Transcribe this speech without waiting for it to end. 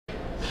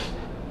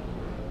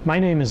My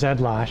name is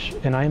Ed Losch,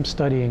 and I am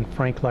studying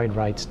Frank Lloyd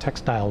Wright's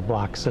textile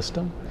block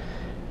system.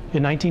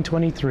 In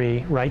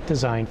 1923, Wright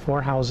designed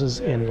 4 houses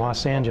in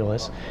Los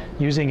Angeles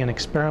using an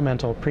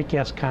experimental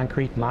precast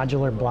concrete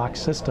modular block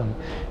system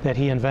that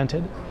he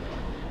invented.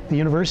 The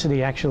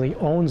university actually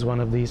owns one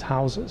of these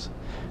houses.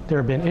 There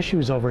have been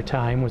issues over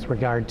time with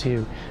regard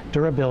to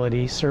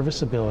durability,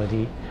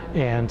 serviceability,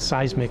 and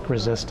seismic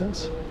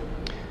resistance.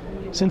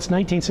 Since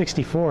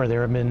 1964,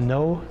 there have been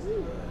no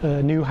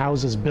new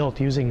houses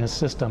built using this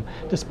system,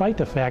 despite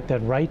the fact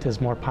that Wright is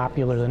more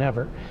popular than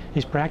ever.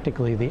 He's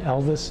practically the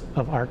Elvis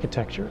of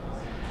architecture.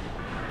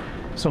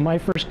 So my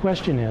first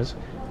question is,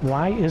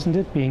 why isn't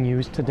it being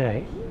used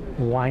today?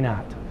 Why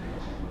not?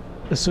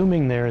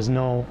 Assuming there is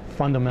no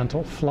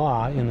fundamental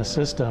flaw in the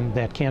system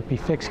that can't be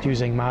fixed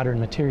using modern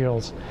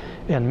materials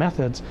and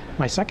methods,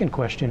 my second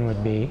question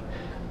would be,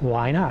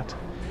 why not?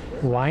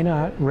 Why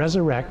not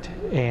resurrect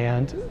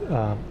and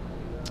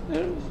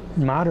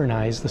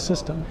modernize the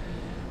system?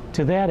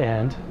 To that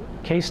end,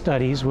 case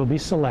studies will be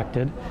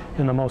selected,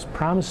 and the most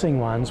promising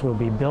ones will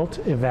be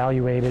built,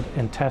 evaluated,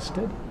 and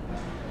tested.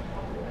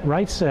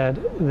 Wright said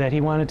that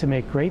he wanted to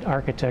make great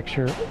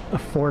architecture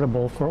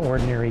affordable for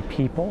ordinary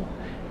people.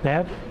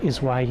 That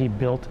is why he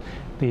built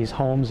these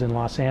homes in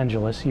Los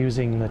Angeles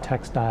using the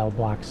textile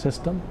block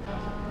system.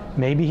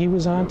 Maybe he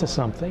was onto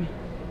something.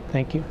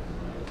 Thank you.